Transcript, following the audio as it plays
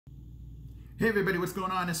Hey everybody, what's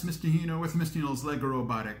going on? It's Mr. Hino with Mr. Hino's LEGO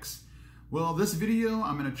Robotics. Well, this video,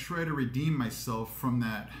 I'm going to try to redeem myself from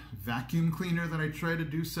that vacuum cleaner that I tried to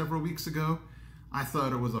do several weeks ago. I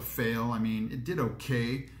thought it was a fail. I mean, it did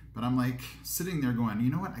okay, but I'm like sitting there going,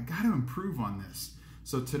 you know what? I got to improve on this.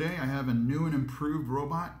 So today I have a new and improved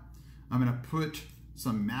robot. I'm going to put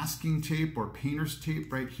some masking tape or painter's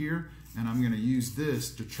tape right here, and I'm going to use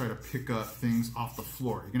this to try to pick up things off the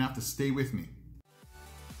floor. You're going to have to stay with me.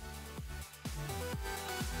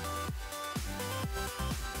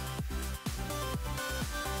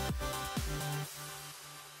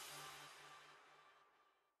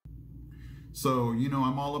 So, you know,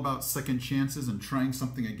 I'm all about second chances and trying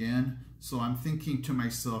something again. So I'm thinking to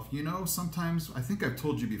myself, you know, sometimes, I think I've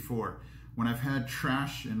told you before, when I've had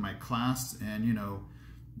trash in my class and, you know,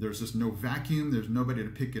 there's just no vacuum, there's nobody to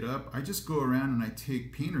pick it up, I just go around and I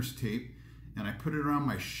take painter's tape and I put it around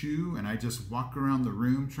my shoe and I just walk around the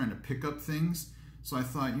room trying to pick up things. So I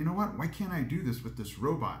thought, you know what, why can't I do this with this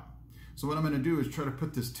robot? So what I'm going to do is try to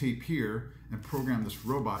put this tape here and program this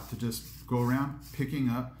robot to just go around picking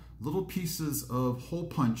up little pieces of hole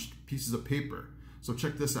punched pieces of paper. So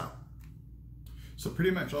check this out. So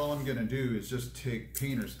pretty much all I'm gonna do is just take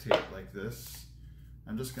painter's tape like this.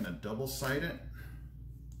 I'm just gonna double side it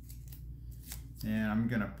and I'm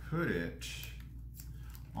gonna put it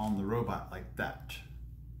on the robot like that.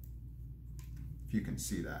 If you can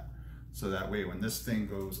see that. So that way when this thing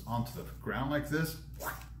goes onto the ground like this,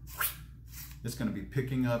 it's gonna be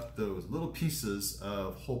picking up those little pieces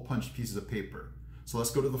of hole punched pieces of paper. So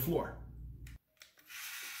let's go to the floor.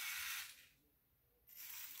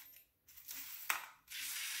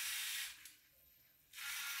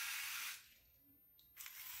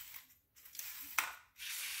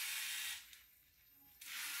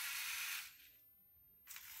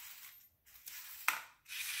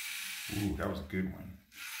 Ooh, that was a good one.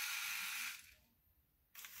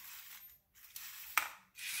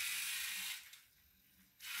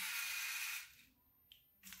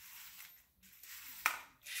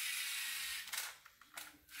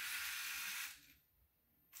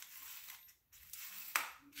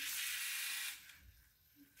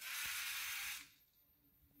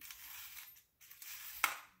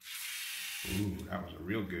 Ooh, that was a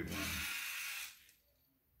real good one.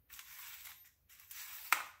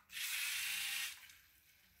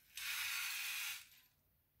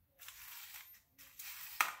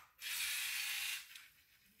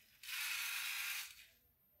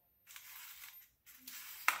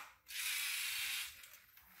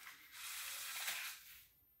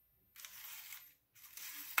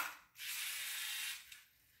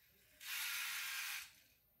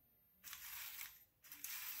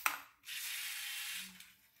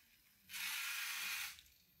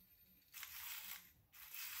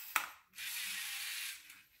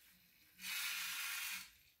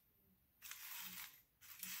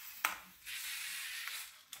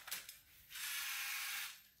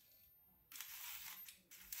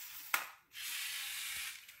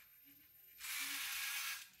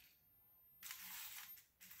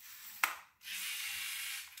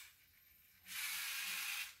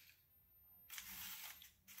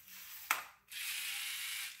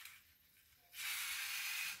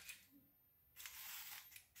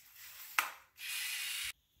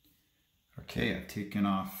 Okay, I've taken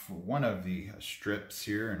off one of the strips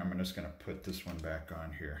here and I'm just going to put this one back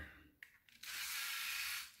on here.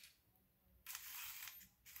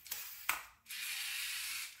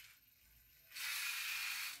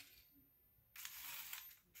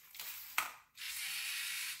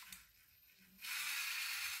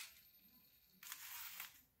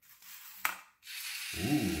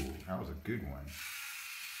 Ooh, that was a good one.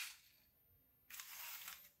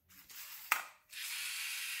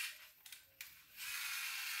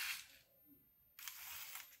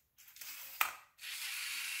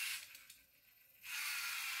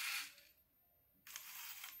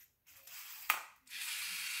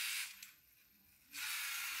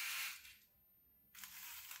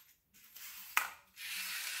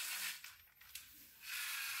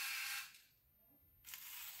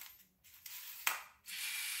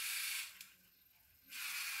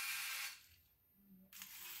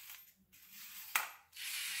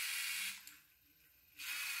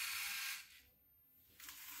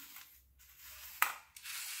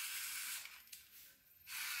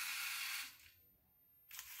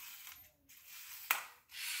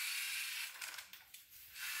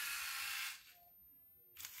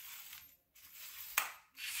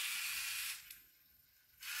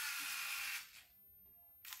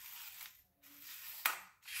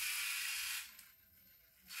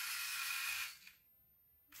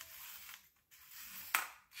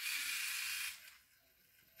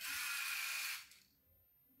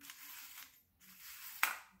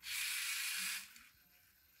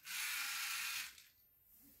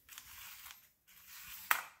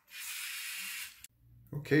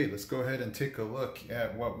 Okay, let's go ahead and take a look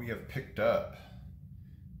at what we have picked up.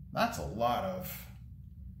 That's a lot of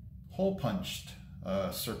hole punched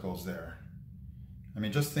circles there. I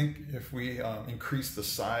mean, just think if we increase the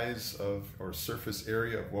size of or surface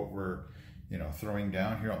area of what we're, throwing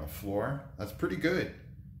down here on the floor, that's pretty good.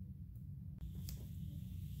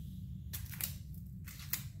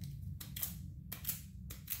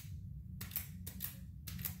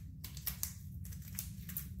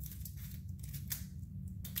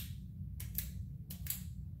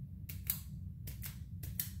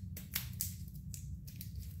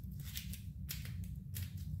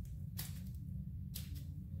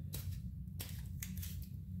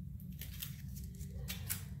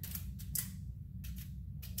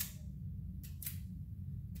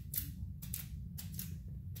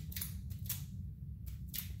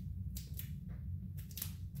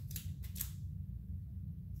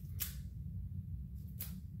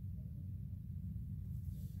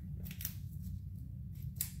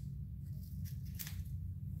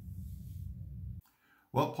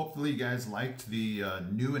 Well, hopefully you guys liked the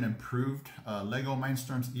new and improved LEGO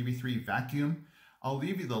Mindstorms EV3 Vacuum. I'll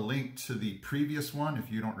leave you the link to the previous one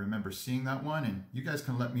if you don't remember seeing that one, and you guys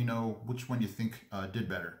can let me know which one you think did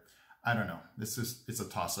better. I don't know. It's a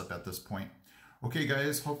toss-up at this point. Okay,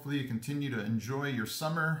 guys, hopefully you continue to enjoy your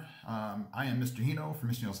summer. I am Mr. Hino from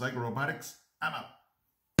Mr. Hino's LEGO Robotics. I'm out.